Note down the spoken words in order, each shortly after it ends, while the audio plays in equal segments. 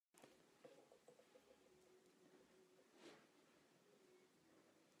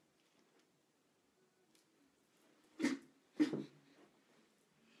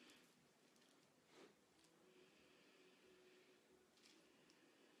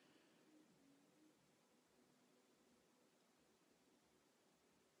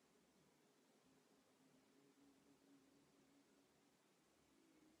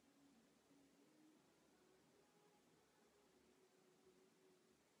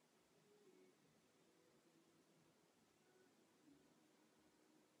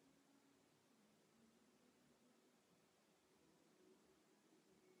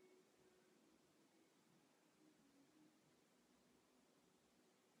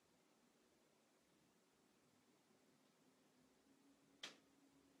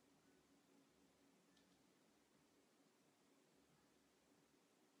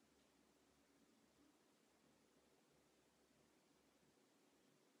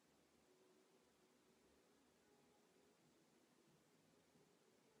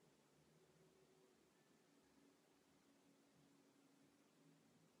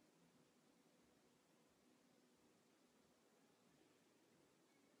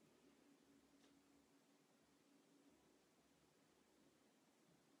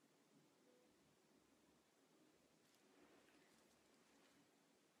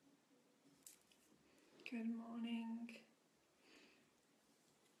Good morning.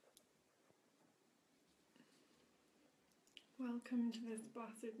 Welcome to this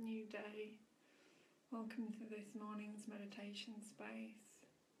blessed new day. Welcome to this morning's meditation space.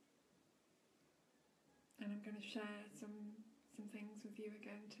 And I'm going to share some things with you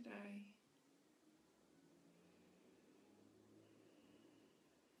again today.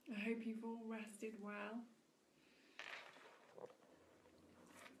 I hope you've all rested well.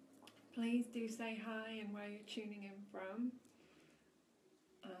 Please do say hi and where you're tuning in from,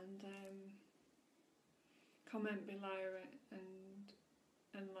 and comment below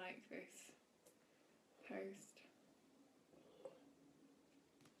and like this post.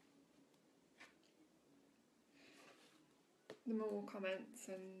 The more comments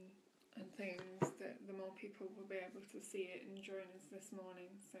and things, the more people will be able to see it and join us this morning.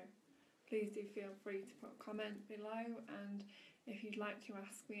 So please do feel free to put a comment below, and if you'd like to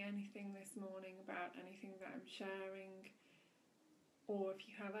ask me anything this morning about anything that I'm sharing, or if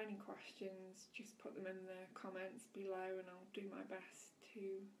you have any questions, just put them in the comments below and I'll do my best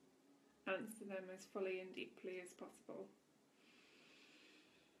to answer them as fully and deeply as possible.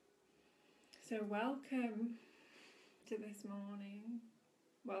 So welcome to this morning.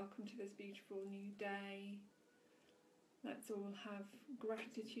 Welcome to this beautiful new day. Let's all have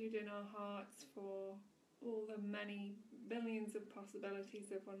gratitude in our hearts for all the many billions of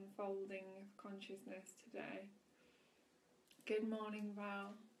possibilities of unfolding of consciousness today. Good morning,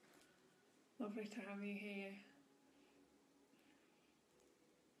 Val. Lovely to have you here.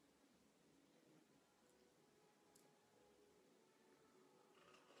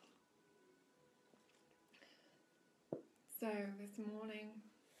 So this morning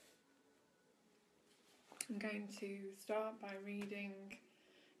I'm going to start by reading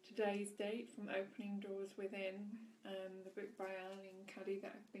today's date from Opening Doors Within, the book by Eileen Cuddy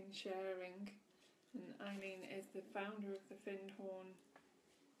that I've been sharing. And Eileen is the founder of the Findhorn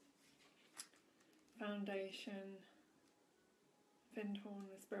Foundation, Findhorn,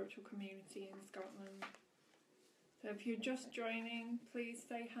 the spiritual community in Scotland. So if you're just joining, please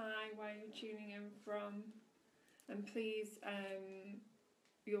say hi where you're tuning in from, and please,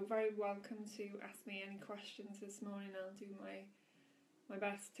 you're very welcome to ask me any questions this morning. I'll do my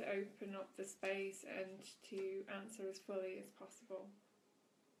best to open up the space and to answer as fully as possible.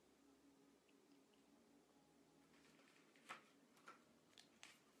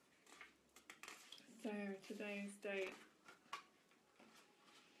 So today's date.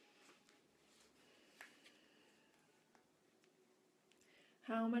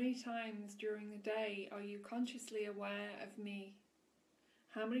 How many times during the day are you consciously aware of me?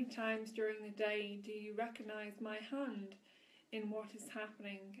 How many times during the day do you recognize my hand in what is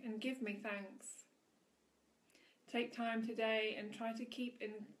happening and give me thanks? Take time today and try to keep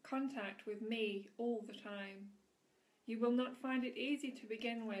in contact with me all the time. You will not find it easy to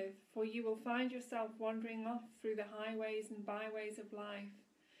begin with, for you will find yourself wandering off through the highways and byways of life,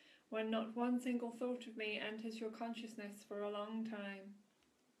 when not one single thought of me enters your consciousness for a long time.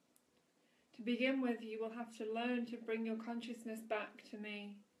 To begin with, you will have to learn to bring your consciousness back to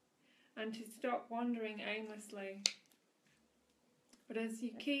me, and to stop wandering aimlessly. But as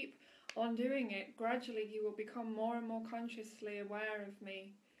you keep on doing it, gradually you will become more and more consciously aware of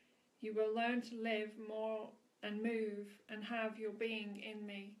me. You will learn to live more and move and have your being in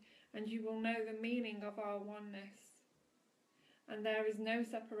me, and you will know the meaning of our oneness. And there is no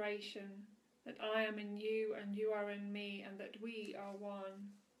separation, that I am in you and you are in me, and that we are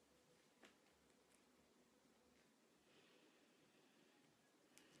one.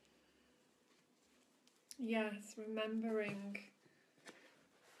 Yes, remembering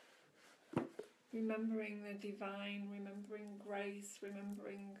the divine, remembering grace,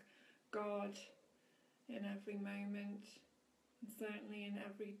 remembering God in every moment, and certainly in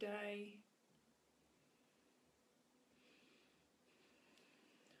every day.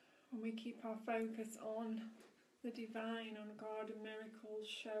 When we keep our focus on the divine, on God, and miracles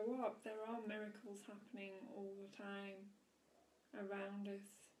show up. There are miracles happening all the time around us.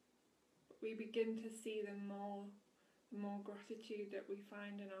 We begin to see them more, the more gratitude that we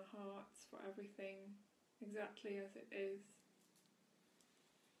find in our hearts for everything exactly as it is.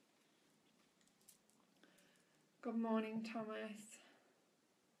 Good morning, Thomas.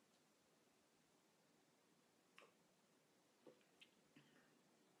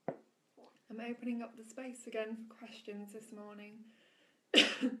 I'm opening up the space again for questions this morning.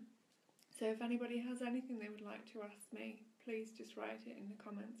 So if anybody has anything they would like to ask me, please just write it in the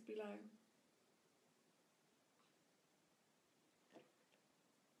comments below.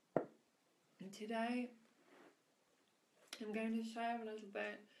 And today I'm going to share a little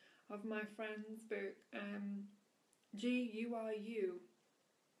bit of my friend's book, G-U-R-U,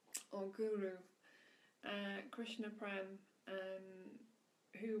 or Guru, Krishna Prem,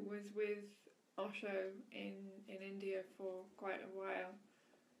 who was with OSHO in India for quite a while.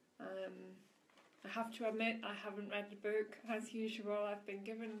 I have to admit I haven't read the book. As usual, I've been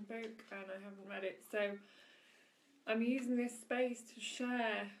given a book and I haven't read it. So I'm using this space to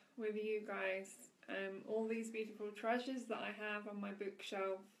share with you guys all these beautiful treasures that I have on my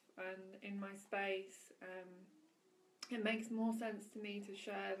bookshelf and in my space. It makes more sense to me to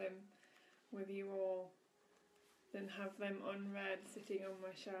share them with you all than have them unread sitting on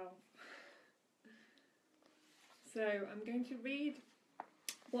my shelf. So I'm going to read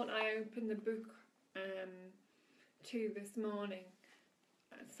what I opened the book to this morning.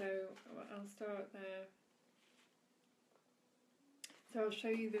 So I'll start there. So I'll show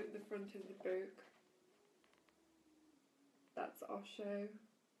you the front of the book. That's OSHO.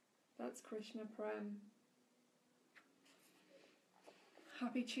 That's Krishna Prem.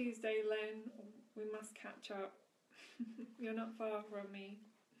 Happy Tuesday, Lynn. We must catch up. You're not far from me.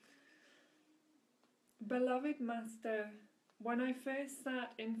 Beloved Master, when I first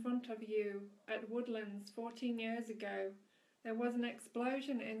sat in front of you at Woodlands 14 years ago, there was an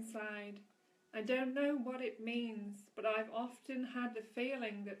explosion inside. I don't know what it means, but I've often had the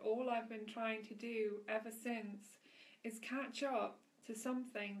feeling that all I've been trying to do ever since is catch up to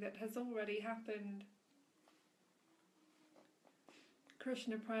something that has already happened.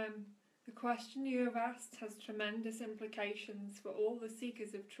 Krishna Prem, the question you have asked has tremendous implications for all the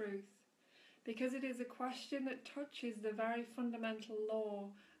seekers of truth, because it is a question that touches the very fundamental law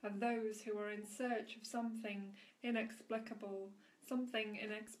of those who are in search of something inexplicable, something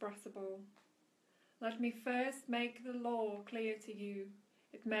inexpressible. Let me first make the law clear to you.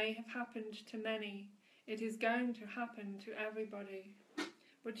 It may have happened to many. It is going to happen to everybody.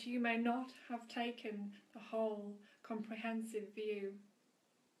 But you may not have taken the whole, comprehensive view.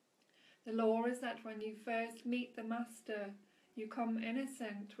 The law is that when you first meet the Master, you come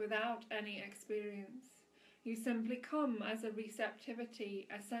innocent without any experience. You simply come as a receptivity,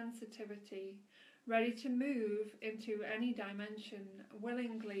 a sensitivity, ready to move into any dimension,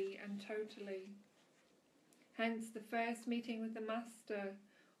 willingly and totally. Hence, the first meeting with the Master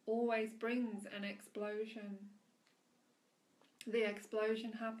always brings an explosion. The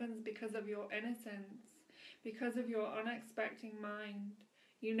explosion happens because of your innocence, because of your unexpecting mind.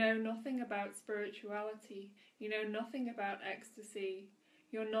 You know nothing about spirituality. You know nothing about ecstasy.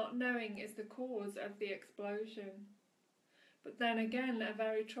 Your not knowing is the cause of the explosion. But then again, a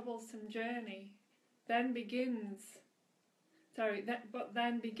very troublesome journey. Then begins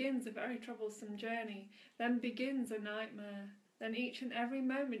a very troublesome journey. Then begins a nightmare. Then each and every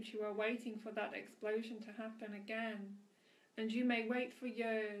moment you are waiting for that explosion to happen again. And you may wait for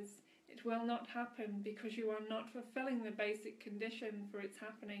years. It will not happen because you are not fulfilling the basic condition for its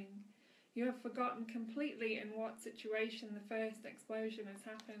happening. You have forgotten completely in what situation the first explosion has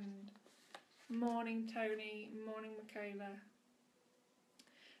happened. Morning, Tony. Morning, Michaela.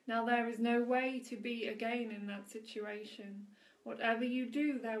 Now there is no way to be again in that situation. Whatever you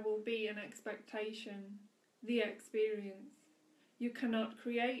do, there will be an expectation, the experience. You cannot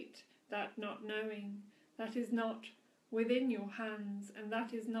create that not knowing. That is not within your hands, and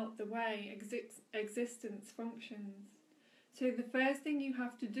that is not the way existence functions. So the first thing you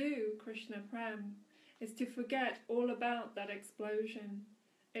have to do, Krishna Prem, is to forget all about that explosion.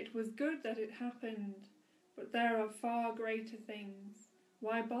 It was good that it happened, but there are far greater things.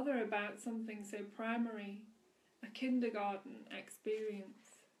 Why bother about something so primary, a kindergarten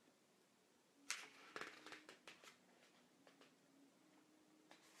experience?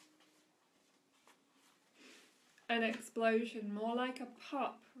 An explosion, more like a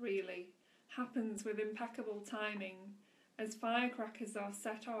pop really, happens with impeccable timing as firecrackers are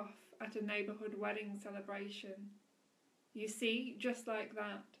set off at a neighbourhood wedding celebration. You see, just like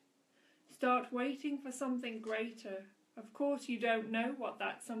that. Start waiting for something greater. Of course you don't know what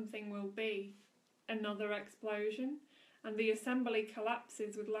that something will be. Another explosion, and the assembly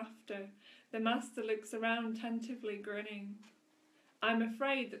collapses with laughter. The Master looks around tentatively grinning. I'm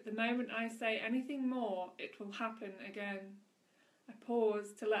afraid that the moment I say anything more, it will happen again. I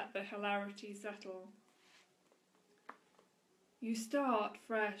pause to let the hilarity settle. You start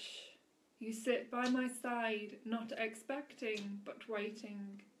fresh. You sit by my side, not expecting, but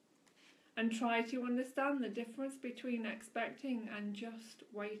waiting. And try to understand the difference between expecting and just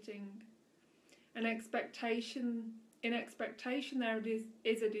waiting. In expectation there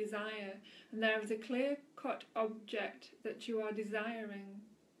is a desire, and there is a clear-cut object that you are desiring,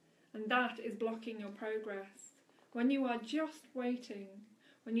 and that is blocking your progress. When you are just waiting,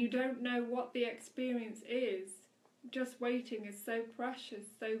 when you don't know what the experience is, just waiting is so precious,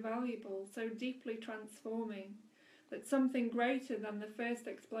 so valuable, so deeply transforming, that something greater than the first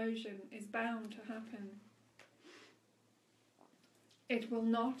explosion is bound to happen. It will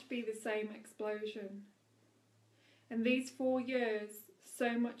not be the same explosion. In these 4 years,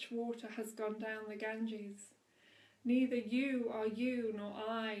 so much water has gone down the Ganges. Neither you are you nor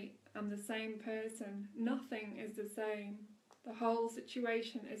I am the same person. Nothing is the same. The whole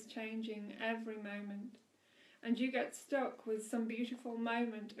situation is changing every moment. And you get stuck with some beautiful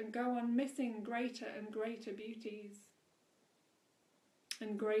moment and go on missing greater and greater beauties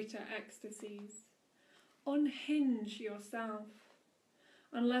and greater ecstasies. Unhinge yourself.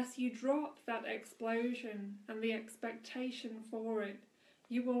 Unless you drop that explosion and the expectation for it,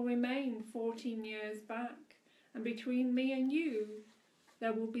 you will remain 14 years back, and between me and you,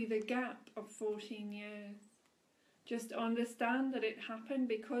 there will be the gap of 14 years. Just understand that it happened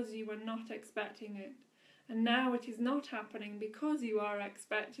because you were not expecting it, and now it is not happening because you are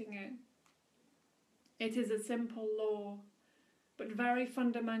expecting it. It is a simple law, but very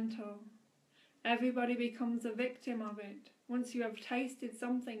fundamental. Everybody becomes a victim of it. Once you have tasted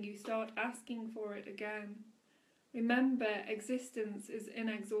something, you start asking for it again. Remember, existence is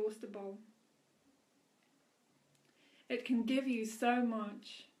inexhaustible. It can give you so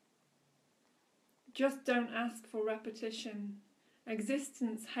much. Just don't ask for repetition.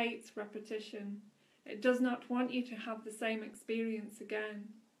 Existence hates repetition. It does not want you to have the same experience again.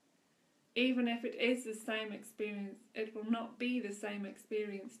 Even if it is the same experience, it will not be the same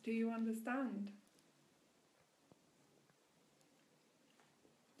experience. Do you understand?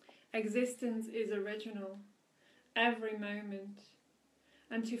 Existence is original, every moment.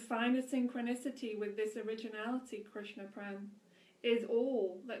 And to find a synchronicity with this originality, Krishna Prem, is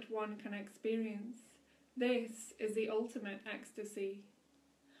all that one can experience. This is the ultimate ecstasy.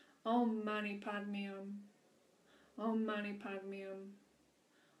 Om Mani Padme Hum. Om Mani Padme Hum.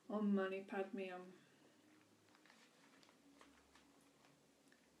 Om Mani Padme Hum.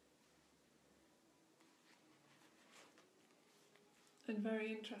 And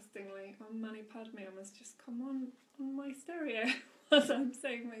very interestingly, Om Mani Padme Hum has just come on my stereo as I'm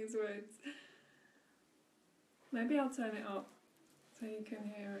saying these words. Maybe I'll turn it up so you can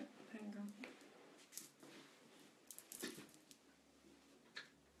hear it. Hang on.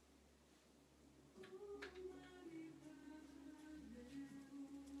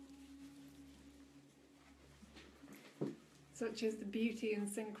 Such is the beauty and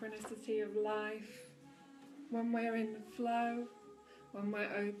synchronicity of life. When we're in the flow, when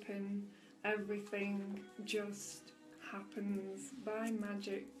we're open, everything just happens by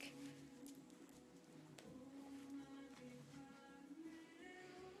magic.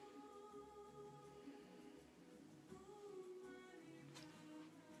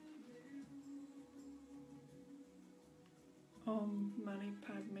 Om Mani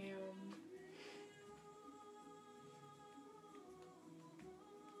Padme Hum.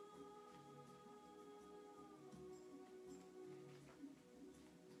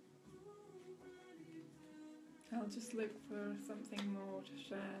 I'll just look for something more to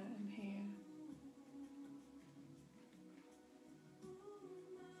share in here.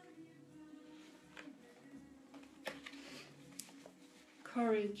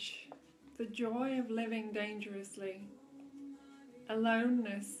 Courage, the joy of living dangerously.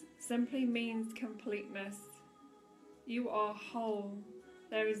 Aloneness simply means completeness. You are whole.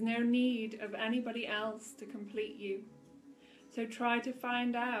 There is no need of anybody else to complete you. So try to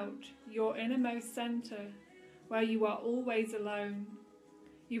find out your innermost center, where you are always alone.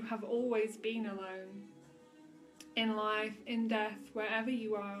 You have always been alone. In life, in death, wherever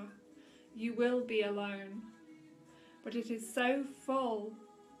you are, you will be alone. But it is so full,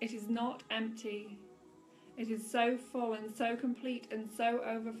 it is not empty. It is so full and so complete and so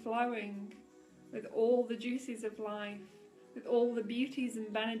overflowing with all the juices of life, with all the beauties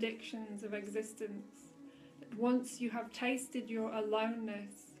and benedictions of existence, that once you have tasted your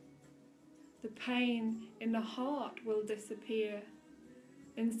aloneness, the pain in the heart will disappear.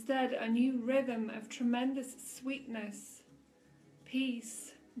 Instead, a new rhythm of tremendous sweetness,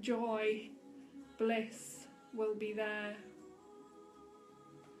 peace, joy, bliss will be there.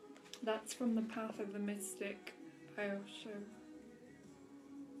 That's from The Path of the Mystic by OSHO.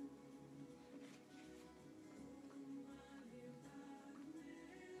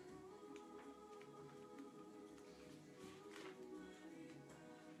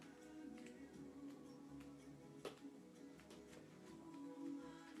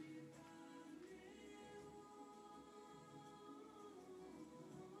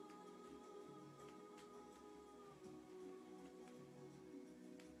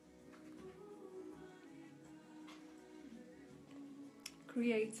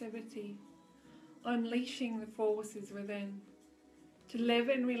 creativity, unleashing the forces within. To live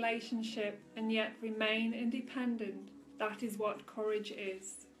in relationship and yet remain independent, that is what courage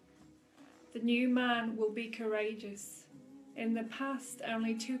is. The new man will be courageous. In the past,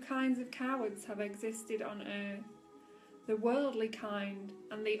 only two kinds of cowards have existed on earth, the worldly kind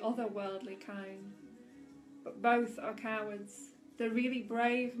and the otherworldly kind. But both are cowards. The really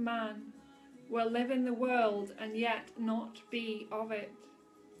brave man will live in the world and yet not be of it.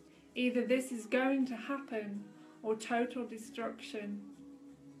 Either this is going to happen, or total destruction,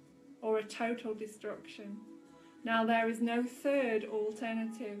 or a total destruction. Now there is no third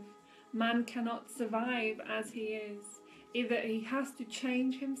alternative. Man cannot survive as he is. Either he has to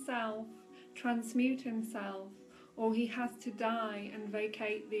change himself, transmute himself, or he has to die and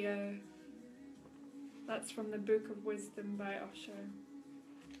vacate the earth. That's from the Book of Wisdom by OSHO.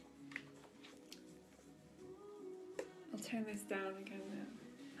 I'll turn this down again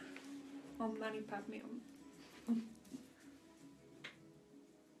now. Om Mani Padme Hum.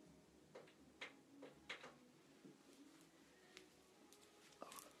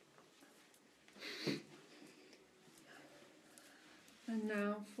 And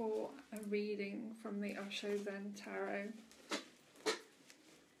now for a reading from the Osho Zen Tarot.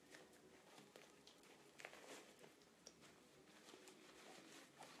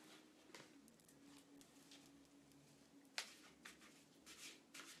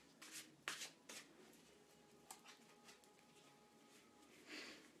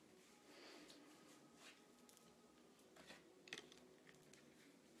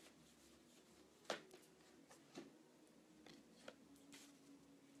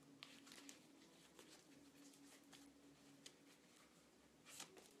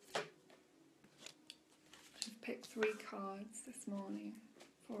 Picked 3 cards this morning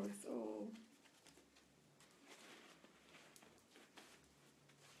for us all.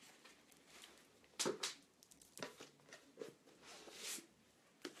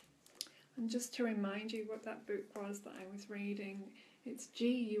 And just to remind you what that book was that I was reading, it's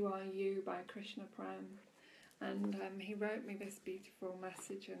G-U-I-U by Krishna Prem. And he wrote me this beautiful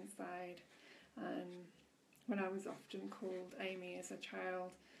message inside when I was often called Amy as a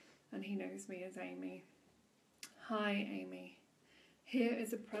child, and he knows me as Amy. Hi Amy, here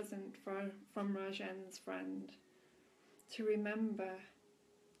is a present from Rajan's friend. To remember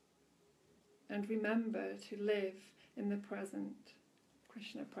to live in the present.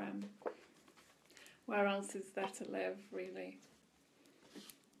 Krishna Prem. Where else is there to live, really?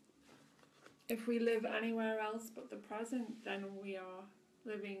 If we live anywhere else but the present, then we are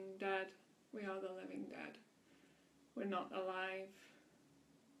living dead. We are the living dead. We're not alive.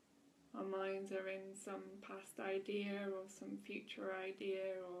 Our minds are in some past idea or some future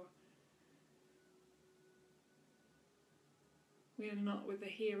idea, or we are not with the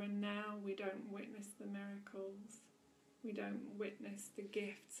here and now. We don't witness the miracles. We don't witness the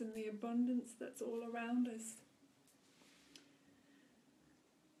gifts and the abundance that's all around us.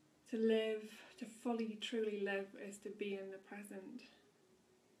 To live, to fully, truly live, is to be in the present,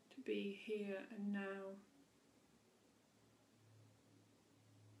 to be here and now.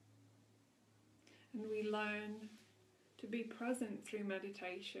 And we learn to be present through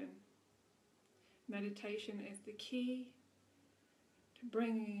meditation. Meditation is the key to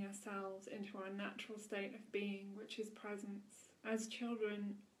bringing ourselves into our natural state of being, which is presence. As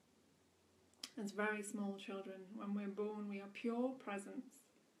children, as very small children, when we're born, we are pure presence.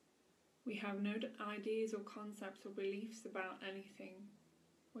 We have no ideas or concepts or beliefs about anything.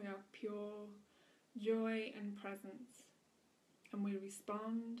 We are pure joy and presence. And we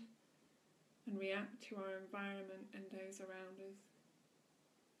respond and react to our environment and those around us.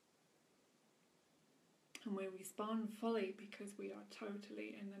 And we respond fully because we are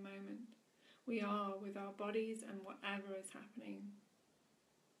totally in the moment. We are with our bodies and whatever is happening.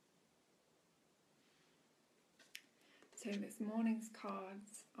 So this morning's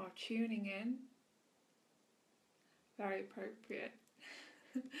cards are tuning in. Very appropriate.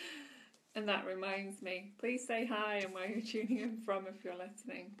 And that reminds me, please say hi and where you're tuning in from if you're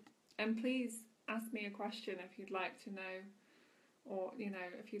listening. And please ask me a question if you'd like to know, or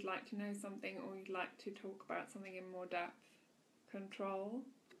if you'd like to know something, or you'd like to talk about something in more depth. Control.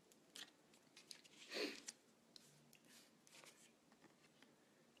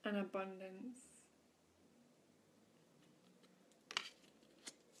 And abundance.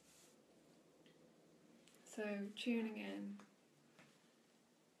 So tuning in.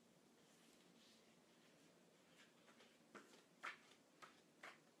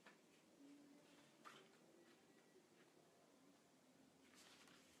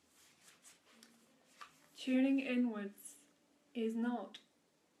 Tuning inwards is not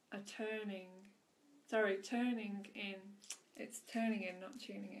a turning in. It's turning in, not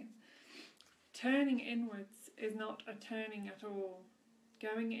tuning in. Turning inwards is not a turning at all.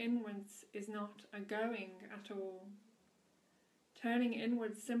 Going inwards is not a going at all. Turning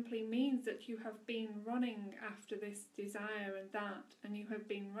inwards simply means that you have been running after this desire and that, and you have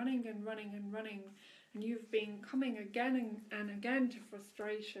been running and running and running, and you've been coming again and again to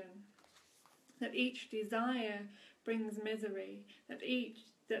frustration. That each desire brings misery, that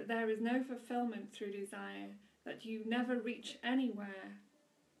there is no fulfillment through desire, that you never reach anywhere,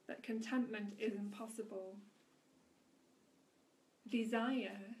 that contentment is impossible.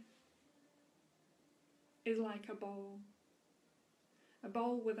 Desire is like a bowl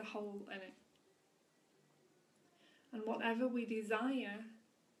with a hole in it. And whatever we desire,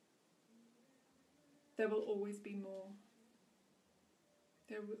 there will always be more.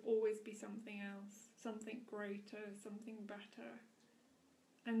 There will always be something else, something greater, something better.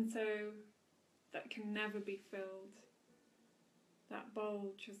 And so that can never be filled. That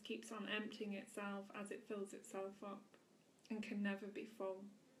bowl just keeps on emptying itself as it fills itself up and can never be full.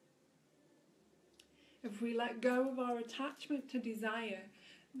 If we let go of our attachment to desire,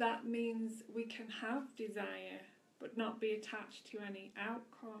 that means we can have desire but not be attached to any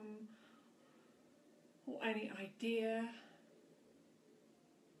outcome or any idea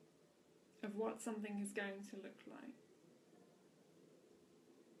of what something is going to look like.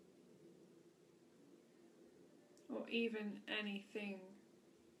 Or even anything.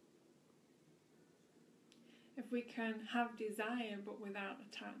 If we can have desire but without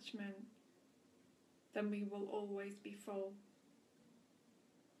attachment, then we will always be full.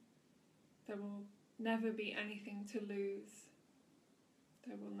 There will never be anything to lose.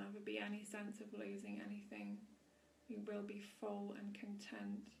 There will never be any sense of losing anything. We will be full and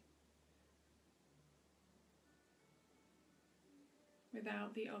content.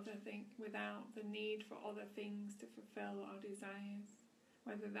 Without without the need for other things to fulfill our desires,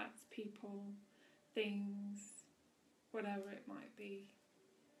 whether that's people, things, whatever it might be,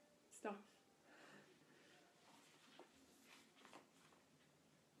 stuff.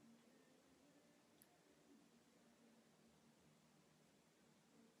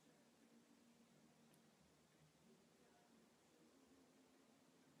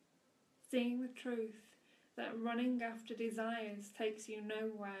 Seeing the truth that running after desires takes you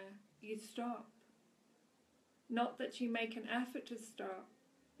nowhere, you stop. Not that you make an effort to stop.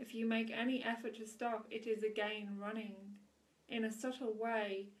 If you make any effort to stop, it is again running. In a subtle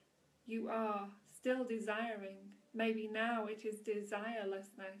way, you are still desiring. Maybe now it is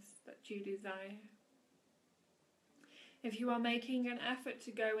desirelessness that you desire. If you are making an effort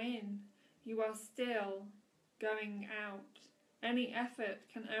to go in, you are still going out. Any effort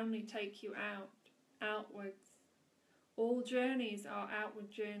can only take you outwards. All journeys are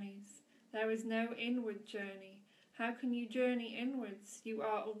outward journeys. There is no inward journey. How can you journey inwards? You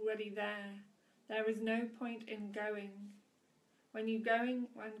are already there. There is no point in going. When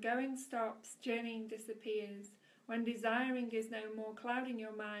going stops, journeying disappears. When desiring is no more clouding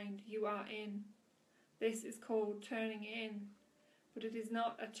your mind, you are in. This is called turning in, but it is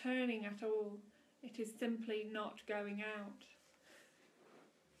not a turning at all. It is simply not going out.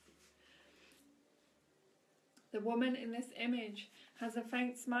 The woman in this image has a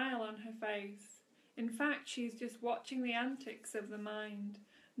faint smile on her face. In fact, she's just watching the antics of the mind,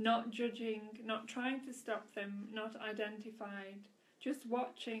 not judging, not trying to stop them, not identified, just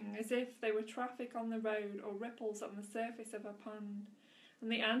watching as if they were traffic on the road or ripples on the surface of a pond.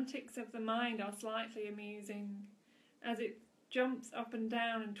 And the antics of the mind are slightly amusing, as it jumps up and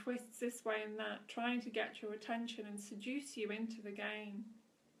down and twists this way and that, trying to get your attention and seduce you into the game.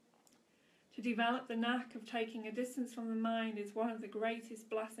 To develop the knack of taking a distance from the mind is one of the greatest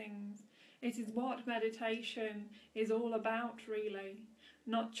blessings. It is what meditation is all about, really.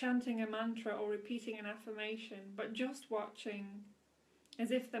 Not chanting a mantra or repeating an affirmation, but just watching, as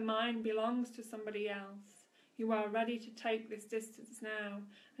if the mind belongs to somebody else. You are ready to take this distance now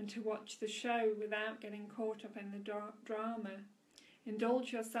and to watch the show without getting caught up in the drama.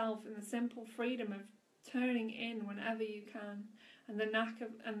 Indulge yourself in the simple freedom of turning in whenever you can, and the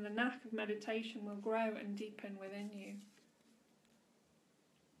knack of meditation will grow and deepen within you.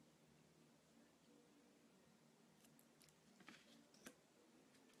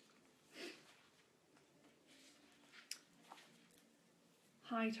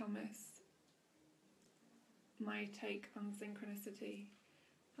 Hi Thomas. My take on synchronicity.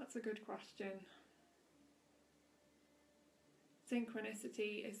 That's a good question.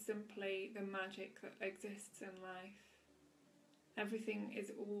 Synchronicity is simply the magic that exists in life. Everything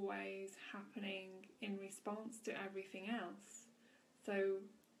is always happening in response to everything else. So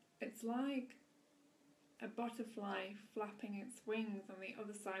it's like a butterfly flapping its wings on the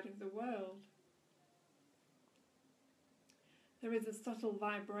other side of the world. There is a subtle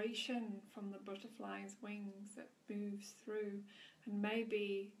vibration from the butterfly's wings that moves through and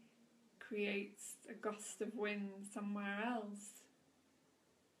maybe creates a gust of wind somewhere else.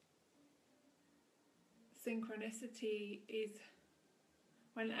 Synchronicity is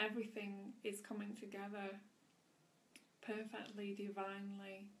when everything is coming together perfectly,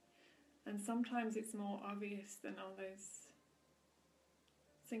 divinely, and sometimes it's more obvious than others.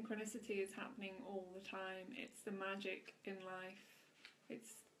 Synchronicity is happening all the time. It's the magic in life.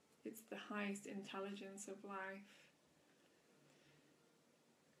 It's the highest intelligence of life.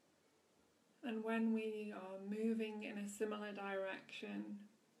 And when we are moving in a similar direction,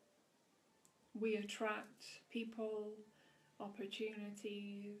 we attract people,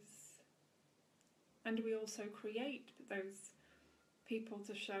 opportunities, and we also create those people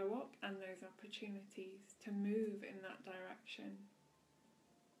to show up and those opportunities to move in that direction.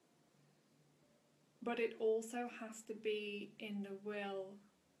 But it also has to be in the will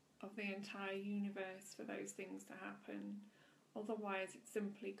of the entire universe for those things to happen. Otherwise, it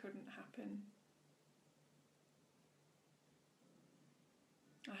simply couldn't happen.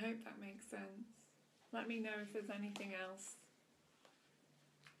 I hope that makes sense. Let me know if there's anything else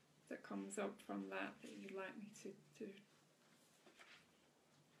that comes up from that you'd like me to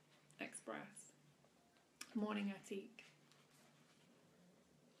express. Morning, Atik.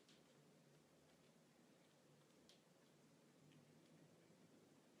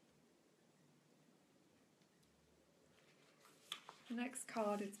 The next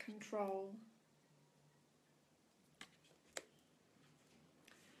card is Control.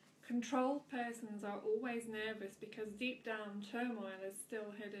 Controlled persons are always nervous because deep down turmoil is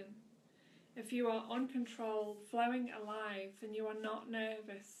still hidden. If you are uncontrolled, flowing alive, then you are not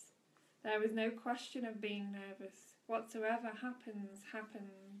nervous. There is no question of being nervous. Whatsoever happens,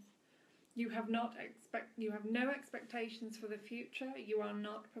 happens. You have no expectations for the future. You are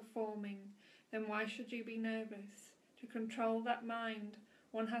not performing. Then why should you be nervous? To control that mind,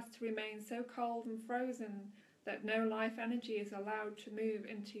 one has to remain so cold and frozen that no life energy is allowed to move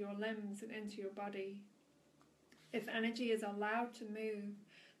into your limbs and into your body. If energy is allowed to move,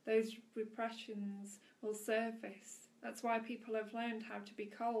 those repressions will surface. That's why people have learned how to be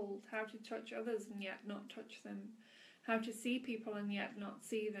cold, how to touch others and yet not touch them, how to see people and yet not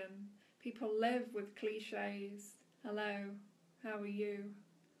see them. People live with cliches. Hello, how are you?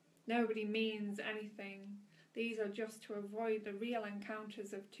 Nobody means anything. These are just to avoid the real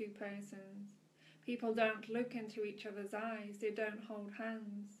encounters of two persons. People don't look into each other's eyes. They don't hold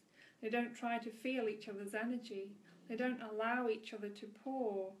hands. They don't try to feel each other's energy. They don't allow each other to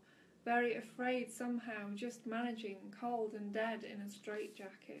pour, very afraid somehow, just managing, cold and dead in a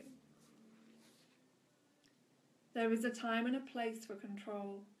straitjacket. There is a time and a place for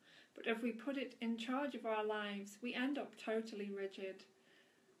control, but if we put it in charge of our lives, we end up totally rigid.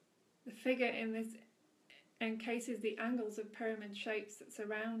 The figure in this encases the angles of pyramid shapes that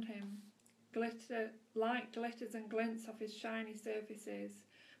surround him. Light glitters and glints off his shiny surfaces,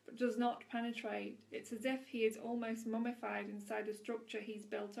 but does not penetrate. It's as if he is almost mummified inside a structure he's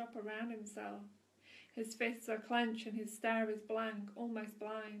built up around himself. His fists are clenched and his stare is blank, almost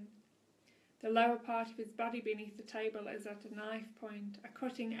blind. The lower part of his body beneath the table is at a knife point, a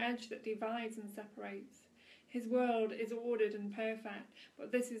cutting edge that divides and separates. His world is ordered and perfect,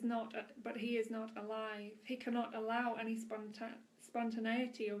 but he is not alive. He cannot allow any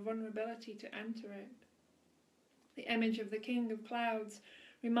spontaneity or vulnerability to enter it. The image of the King of Clouds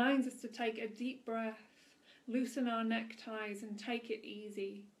reminds us to take a deep breath, loosen our neckties and take it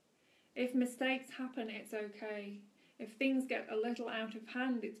easy. If mistakes happen, it's okay. If things get a little out of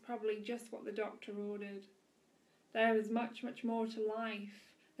hand, it's probably just what the doctor ordered. There is much, much more to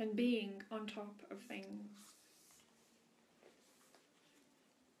life than being on top of things.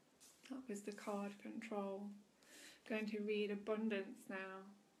 That was the card Control. Going to read Abundance now.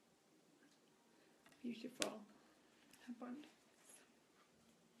 Beautiful. Abundance.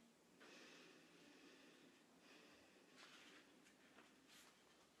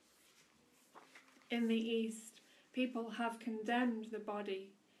 In the East, people have condemned the body,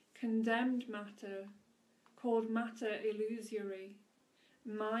 condemned matter, called matter illusory,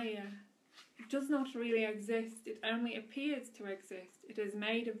 Maya. It does not really exist, it only appears to exist. It is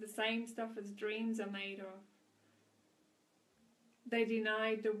made of the same stuff as dreams are made of. They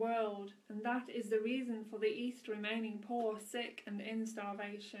denied the world, and that is the reason for the East remaining poor, sick, and in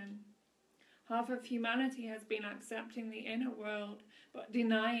starvation. Half of humanity has been accepting the inner world, but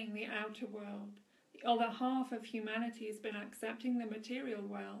denying the outer world. The other half of humanity has been accepting the material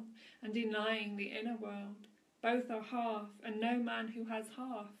world and denying the inner world. Both are half, and no man who has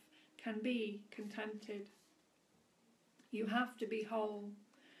half can be contented. You have to be whole,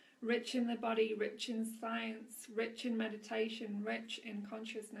 rich in the body, rich in science, rich in meditation, rich in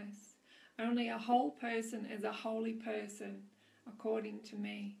consciousness. Only a whole person is a holy person, according to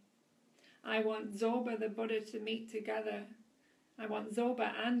me. I want Zorba the Buddha to meet together. I want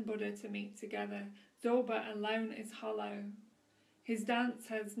Zorba and Buddha to meet together. Zorba alone is hollow. His dance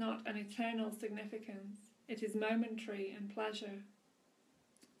has not an eternal significance. It is momentary and pleasure.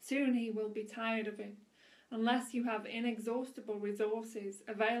 Soon he will be tired of it, unless you have inexhaustible resources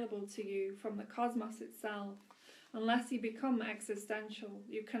available to you from the cosmos itself. Unless you become existential,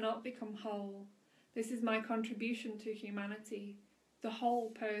 you cannot become whole. This is my contribution to humanity, the whole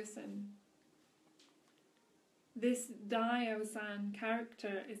person. This Dio-san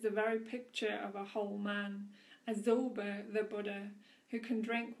character is the very picture of a whole man, a Zorba the Buddha, who can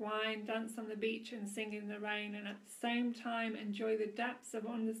drink wine, dance on the beach and sing in the rain, and at the same time enjoy the depths of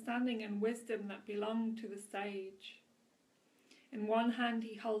understanding and wisdom that belong to the sage. In one hand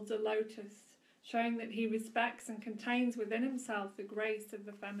he holds a lotus, showing that he respects and contains within himself the grace of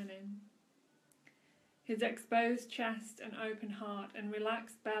the feminine. His exposed chest and open heart and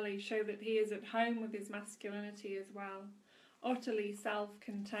relaxed belly show that he is at home with his masculinity as well, utterly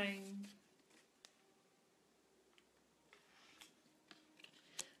self-contained.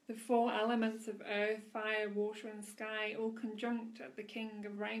 The four elements of earth, fire, water and sky all conjunct at the King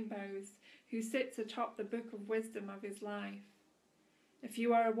of Rainbows, who sits atop the book of wisdom of his life. If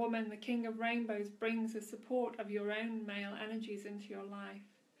you are a woman, the King of Rainbows brings the support of your own male energies into your life,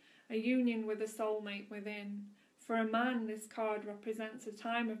 a union with a soulmate within. For a man, this card represents a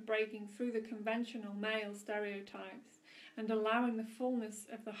time of breaking through the conventional male stereotypes and allowing the fullness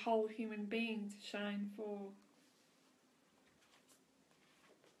of the whole human being to shine forth.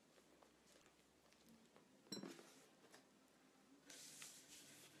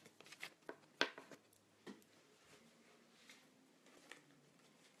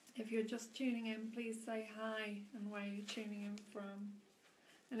 If you're just tuning in, please say hi and where you're tuning in from.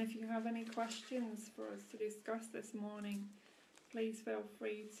 And if you have any questions for us to discuss this morning, please feel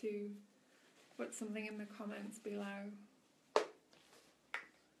free to put something in the comments below.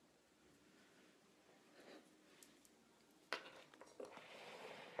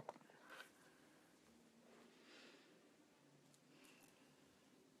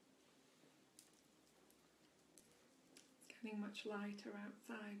 It's getting much lighter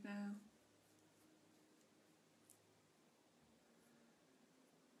outside now.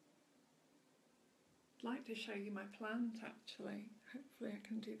 I'd like to show you my plant actually. Hopefully I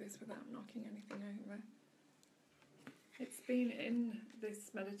can do this without knocking anything over. It's been in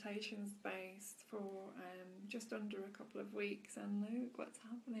this meditation space for just under a couple of weeks, and look what's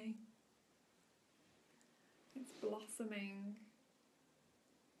happening. It's blossoming.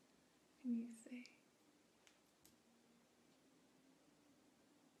 Can you see?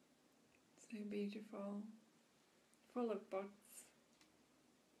 So beautiful, full of buds.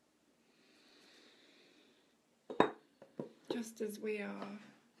 Just as we are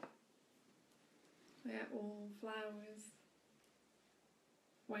all flowers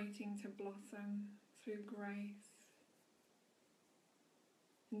waiting to blossom through grace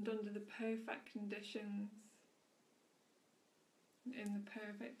and under the perfect conditions, in the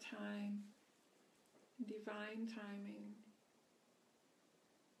perfect time, divine timing.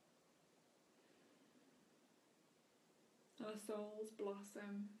 Our souls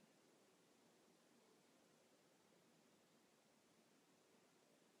blossom.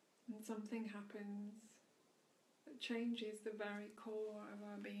 And something happens that changes the very core of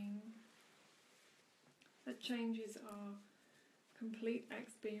our being, that changes our complete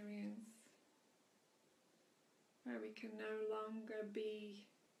experience, where we can no longer be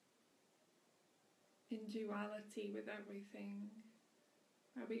in duality with everything,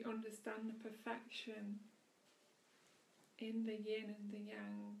 where we understand the perfection in the yin and the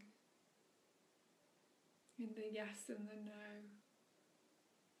yang, in the yes and the no.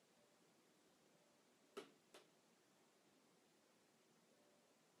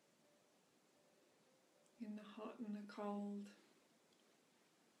 In the hot and the cold.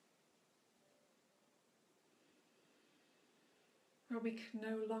 Where we can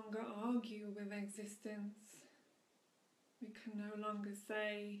no longer argue with existence. We can no longer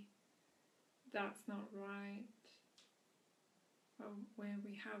say, that's not right. Where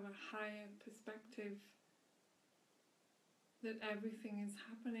we have a higher perspective that everything is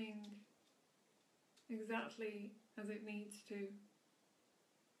happening exactly as it needs to.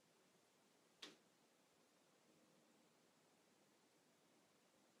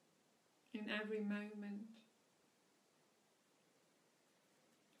 every moment,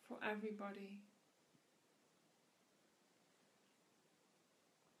 for everybody.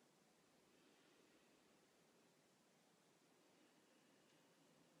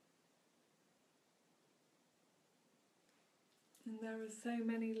 And there are so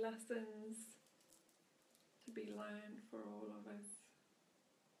many lessons to be learned for all of us.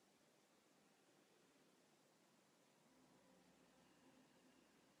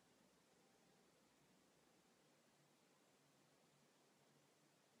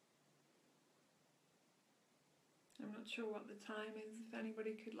 I'm not sure what the time is. If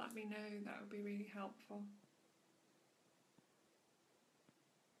anybody could let me know, that would be really helpful.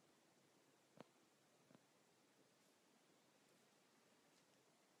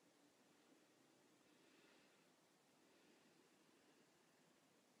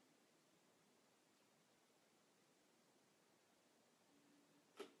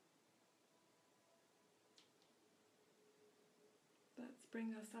 Let's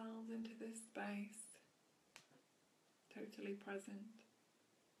bring ourselves into this space, totally present.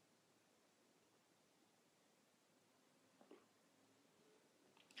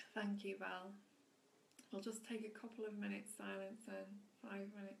 Thank you, Val. I'll just take a couple of minutes silence then, 5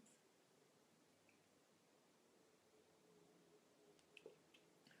 minutes.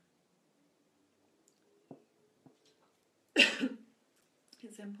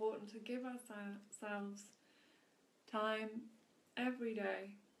 It's important to give ourselves time every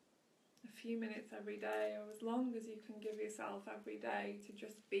day, a few minutes every day, or as long as you can give yourself every day, to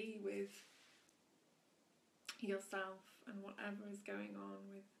just be with yourself and whatever is going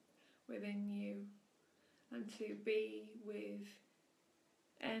on within you, and to be with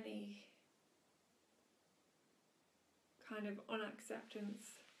any kind of unacceptance.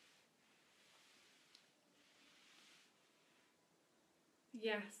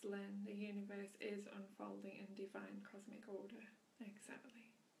 Yes, Lynn, the universe is unfolding in divine cosmic order.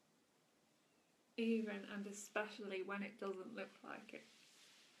 Exactly. Even and especially when it doesn't look like it.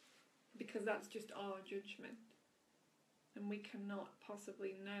 Because that's just our judgment. And we cannot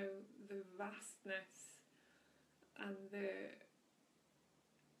possibly know the vastness and the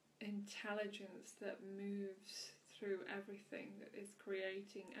intelligence that moves through everything, that is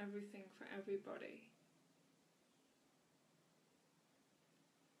creating everything for everybody.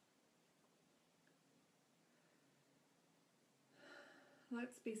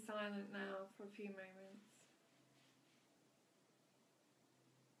 Let's be silent now for a few moments.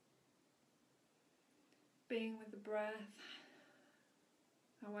 Being with the breath,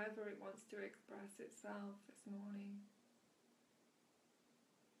 however it wants to express itself this morning.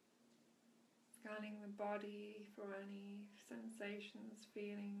 Scanning the body for any sensations,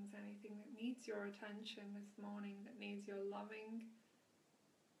 feelings, anything that needs your attention this morning, that needs your loving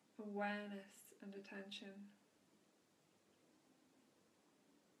awareness and attention.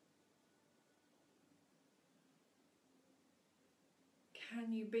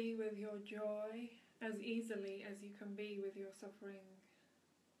 Can you be with your joy as easily as you can be with your suffering?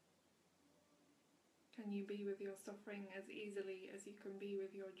 Can you be with your suffering as easily as you can be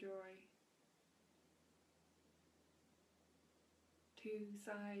with your joy? Two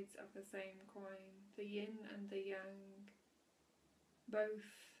sides of the same coin, the yin and the yang, both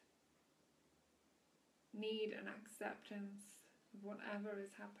need an acceptance of whatever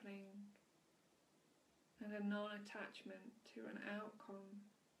is happening and a non-attachment to an outcome,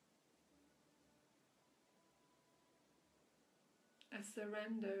 a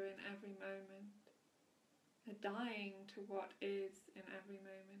surrender in every moment, a dying to what is in every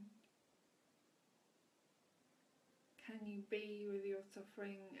moment. Can you be with your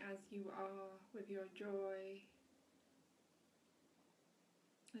suffering as you are with your joy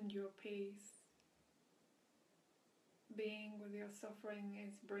and your peace? Being with your suffering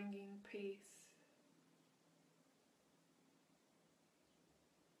is bringing peace.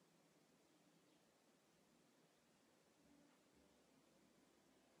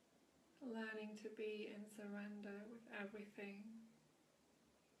 Learning to be in surrender with everything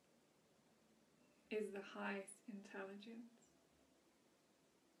is the highest intelligence.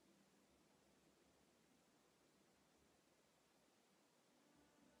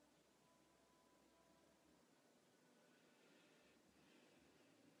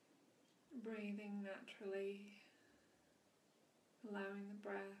 Breathing naturally, allowing the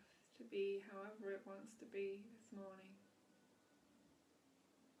breath to be however it wants to be this morning.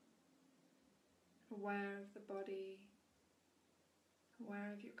 Aware of the body,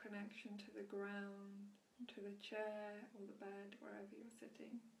 aware of your connection to the ground, to the chair or the bed, wherever you're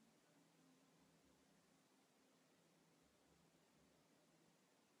sitting.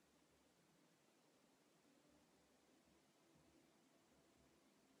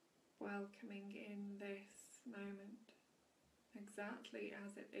 welcoming in this moment, exactly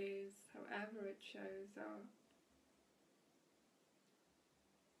as it is, however it shows up.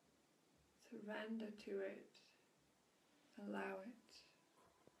 Surrender to it, allow it,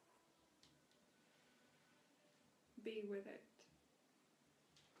 be with it.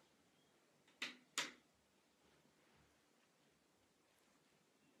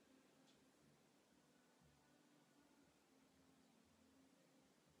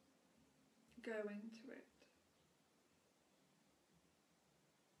 Go into it.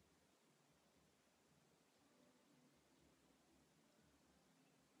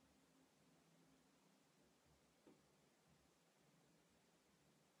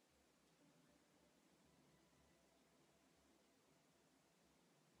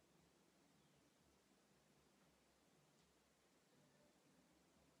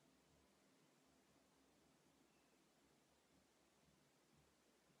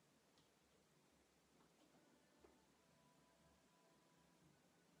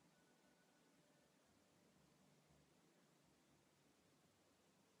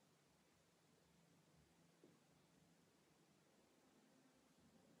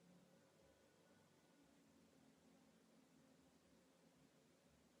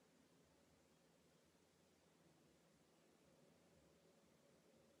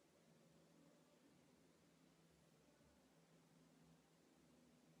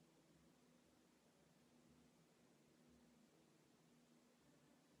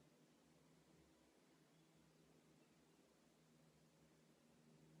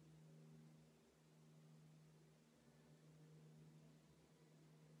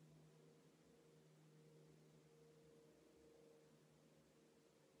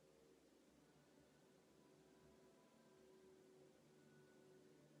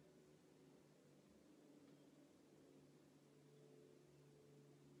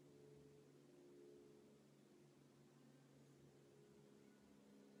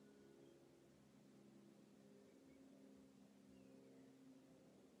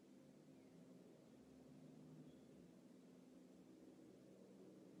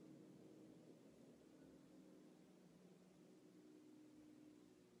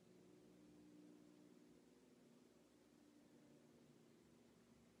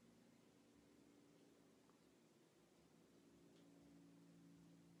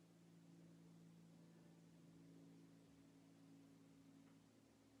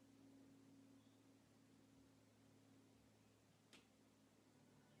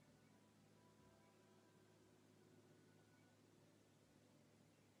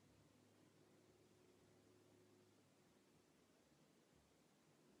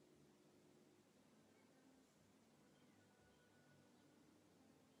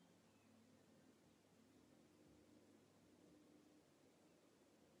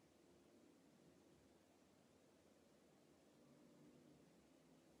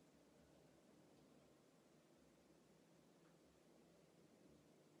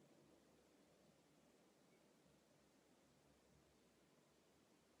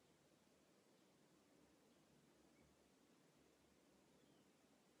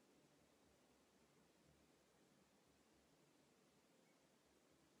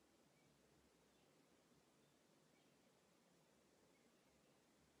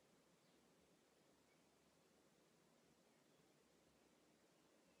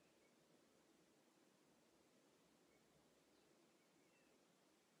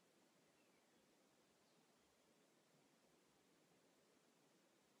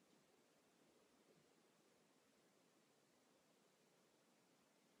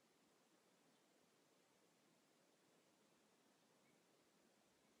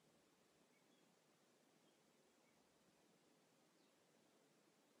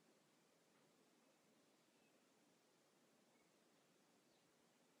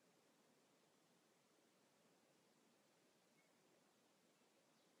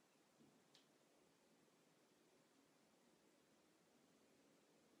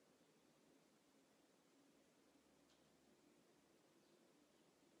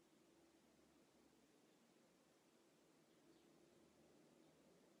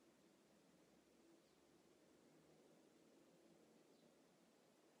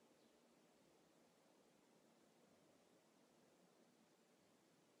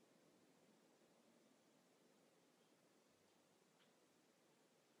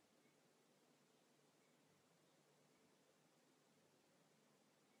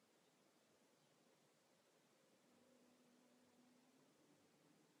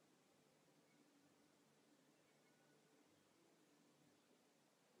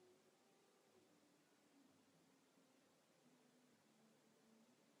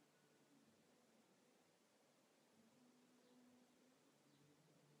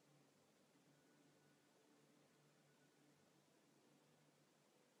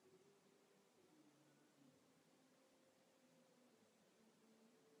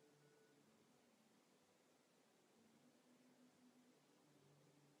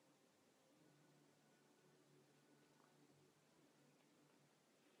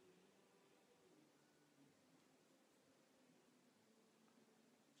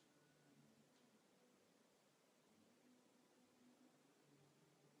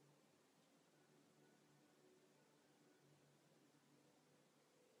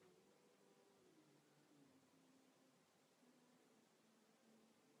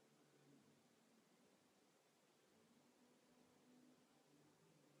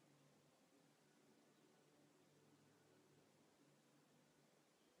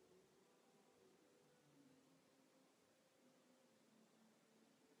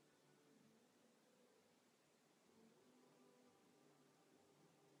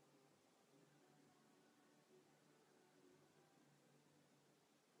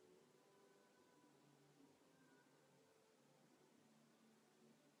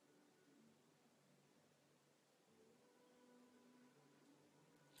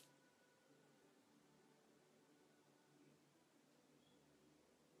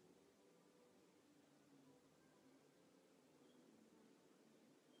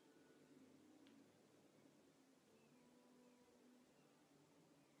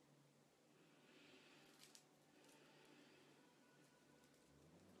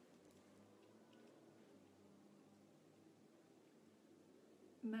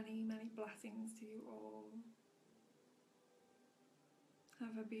 Many, many blessings to you all.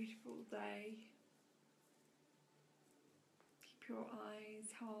 Have a beautiful day. Keep your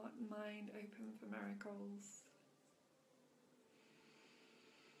eyes, heart and mind open for miracles.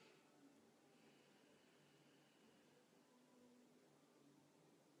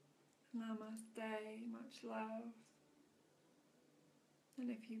 Namaste, much love. And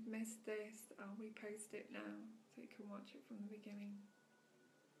if you've missed this, I'll repost it now so you can watch it from the beginning.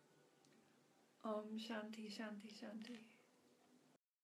 Om Shanti Shanti Shanti.